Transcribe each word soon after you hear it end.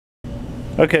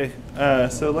Okay,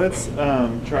 so let's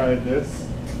try this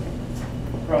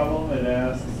problem. It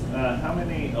asks how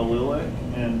many allylic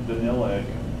and vinylic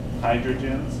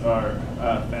hydrogens are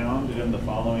found in the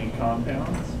following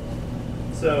compounds.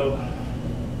 So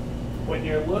when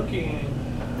you're looking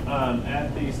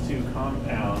at these two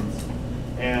compounds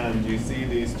and you see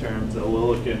these terms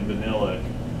allylic and vinylic,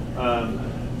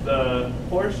 the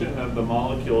portion of the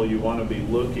molecule you want to be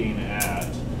looking at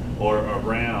or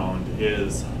around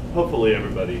is, hopefully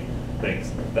everybody thinks,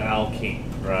 the alkene,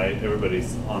 right?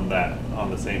 Everybody's on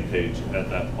the same page at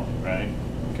that point, right?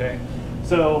 Okay,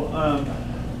 so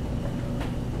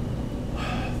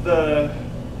the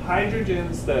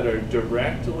hydrogens that are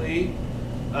directly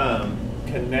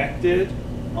connected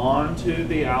onto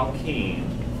the alkene,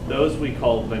 those we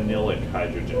call vinylic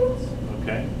hydrogens,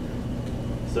 okay?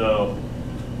 So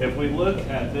if we look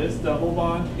at this double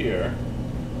bond here,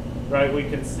 right, we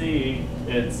can see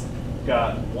it's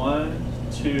got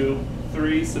 1, 2,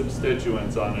 3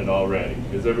 substituents on it already.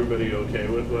 Is everybody okay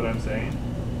with what I'm saying?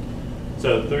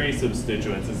 So 3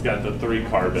 substituents, it's got the 3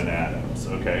 carbon atoms,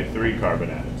 okay, 3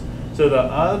 carbon atoms. So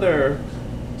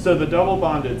the double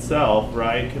bond itself,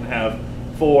 right, can have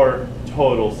 4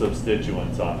 total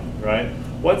substituents on it, right?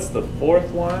 What's the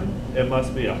 4th one? It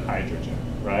must be a hydrogen,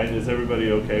 right? Is everybody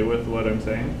okay with what I'm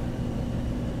saying?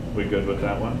 We good with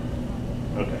that one?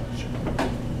 Okay, sure.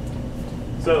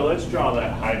 So let's draw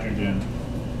that hydrogen.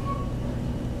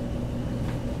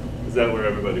 Is that where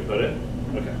everybody put it?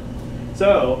 Okay.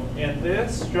 So in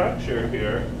this structure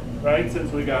here, right,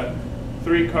 since we got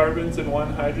 3 carbons and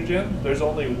 1 hydrogen, there's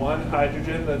only 1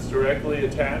 hydrogen that's directly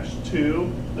attached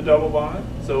to the double bond.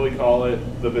 So we call it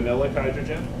the vinylic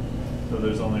hydrogen. So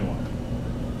there's only 1.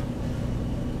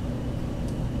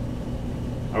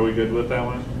 Are we good with that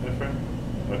one, my friend?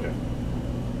 Okay.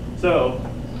 So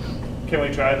can we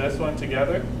try this one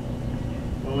together?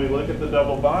 When we look at the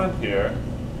double bond here,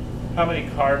 how many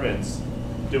carbons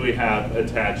do we have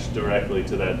attached directly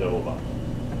to that double bond?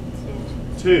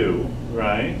 2,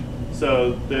 right?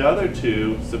 So the other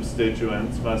 2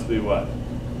 substituents must be what?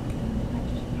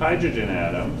 Hydrogen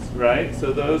atoms, right?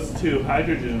 So those 2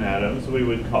 hydrogen atoms we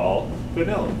would call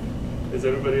vinylic. Is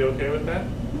everybody okay with that?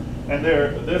 And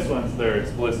they're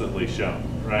explicitly shown,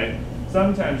 right?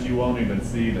 Sometimes you won't even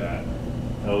see that.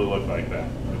 It'll look like that,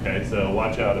 okay? So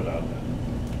watch out about that.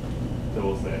 So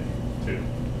we'll say 2.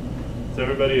 Is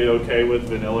everybody okay with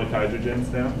vinylic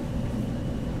hydrogens now?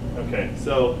 Okay,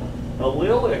 so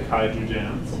allylic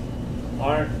hydrogens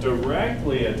aren't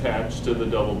directly attached to the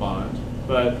double bond,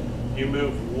 but you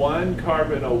move 1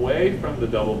 carbon away from the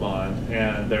double bond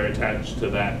and they're attached to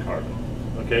that carbon.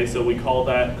 Okay, so we call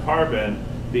that carbon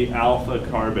the alpha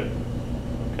carbon.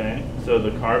 Okay, so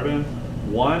the carbon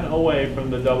 1 away from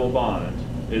the double bond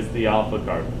is the alpha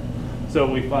carbon. So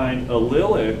we find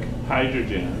allylic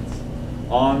hydrogens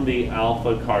on the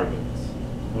alpha carbons.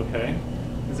 Okay,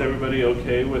 is everybody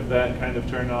okay with that kind of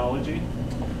terminology?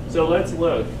 So let's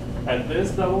look at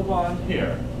this double bond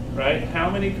here, right? How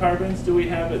many carbons do we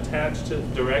have attached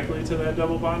directly to that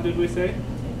double bond, did we say?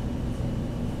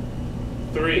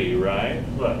 3, right?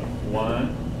 Look,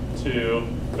 1, 2,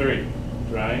 3,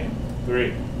 right?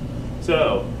 3.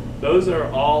 So those are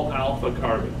all alpha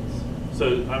carbons.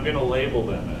 So I'm going to label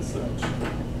them as such.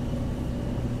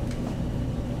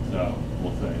 So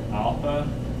we'll say alpha,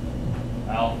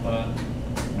 alpha,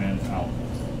 and alpha.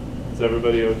 Is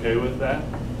everybody okay with that?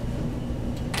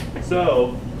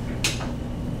 So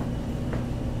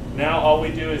now all we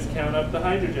do is count up the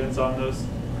hydrogens on those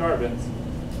carbons.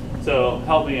 So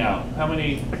help me out. How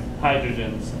many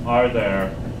hydrogens are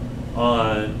there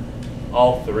on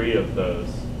all 3 of those?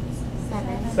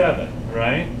 7. 7,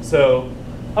 right? So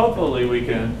hopefully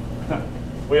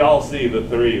we all see the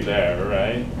 3 there,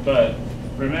 right? But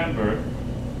remember,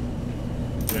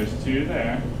 there's 2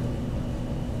 there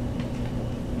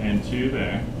and 2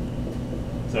 there.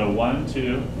 So 1,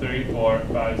 2, 3, 4,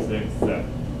 5, 6, 7.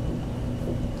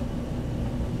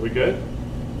 We good?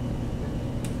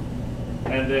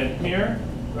 And then here,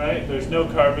 right, there's no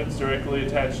carbons directly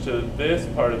attached to this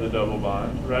part of the double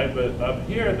bond, right? But up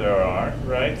here there are,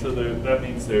 right? So that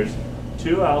means there's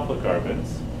 2 alpha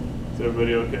carbons. Is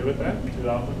everybody okay with that? 2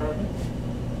 alpha carbons?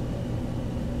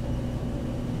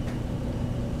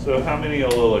 So how many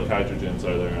allylic hydrogens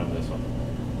are there on this one?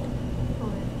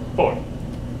 4.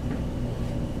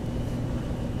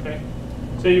 Okay.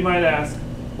 So you might ask,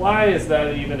 why is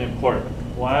that even important?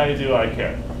 Why do I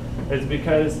care? It's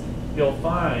because you'll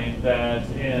find that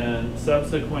in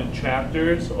subsequent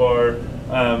chapters or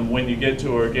when you get to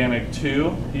organic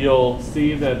 2, you'll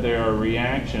see that there are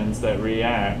reactions that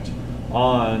react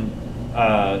on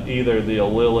either the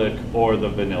allylic or the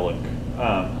vinylic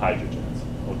hydrogens.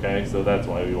 Okay, so that's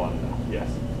why we want to know. Yes.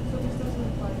 So this doesn't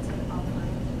apply to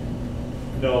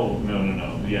alkynes?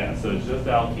 No. Yeah, so it's just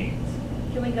alkenes.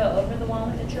 Can we go over the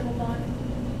one with the triple bond?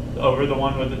 Over the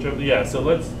one with the triple. Yeah. So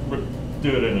let's do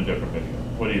it in a different video.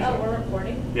 What do you Oh, think? we're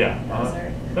recording? Yeah. Oh,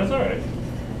 sorry. That's all right.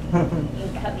 You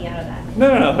can cut me out of that.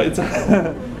 No. It's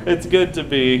it's good to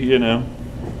be, you know,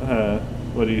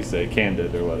 what do you say,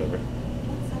 candid or whatever.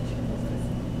 What section is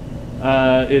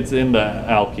this? It's in the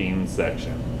alkenes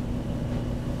section.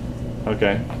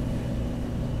 Okay.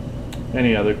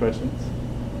 Any other questions?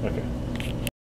 Okay.